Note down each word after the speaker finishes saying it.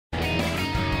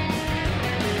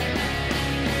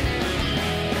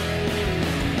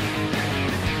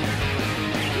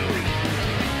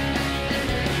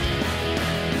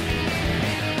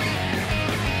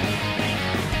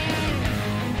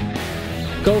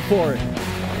Go for it.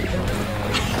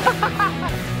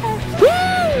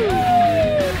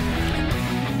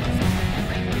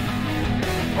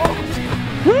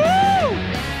 Woo!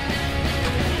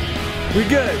 We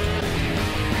good.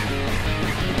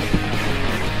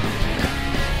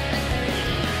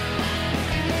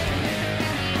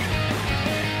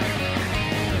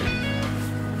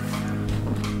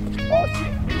 Oh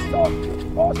shit! Stop!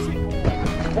 Oh shit!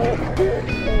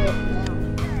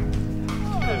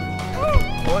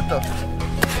 What the?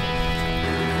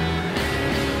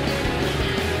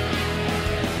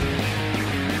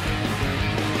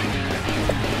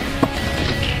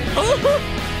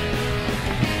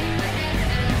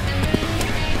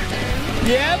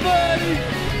 Yeah, buddy.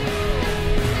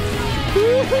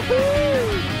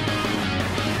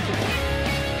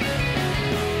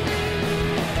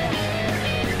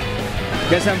 You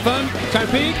guys having fun? Trying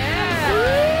to peek?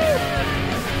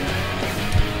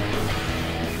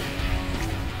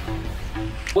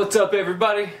 What's up,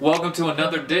 everybody? Welcome to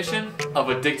another edition of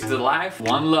Addicted to Life,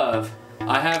 One Love.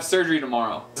 I have surgery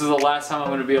tomorrow. This is the last time I'm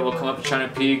going to be able to come up to China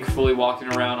Peak fully walking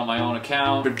around on my own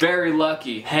account. But very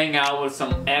lucky, hang out with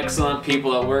some excellent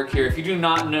people that work here. If you do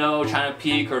not know China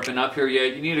Peak or have been up here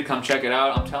yet, you need to come check it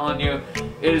out. I'm telling you,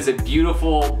 it is a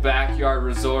beautiful backyard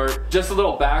resort. Just a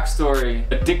little backstory.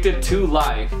 Addicted to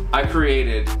Life, I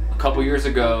created a couple years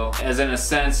ago as in a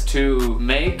sense to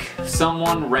make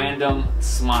someone random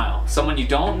smile. Someone you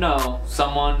don't know,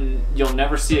 someone you'll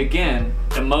never see again.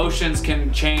 Emotions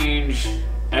can change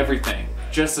everything.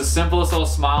 Just the simplest little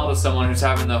smile to someone who's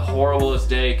having the horriblest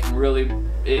day can really,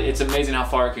 it's amazing how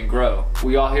far it can grow.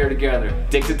 We all here together,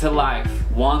 addicted to life,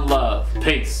 one love,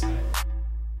 peace.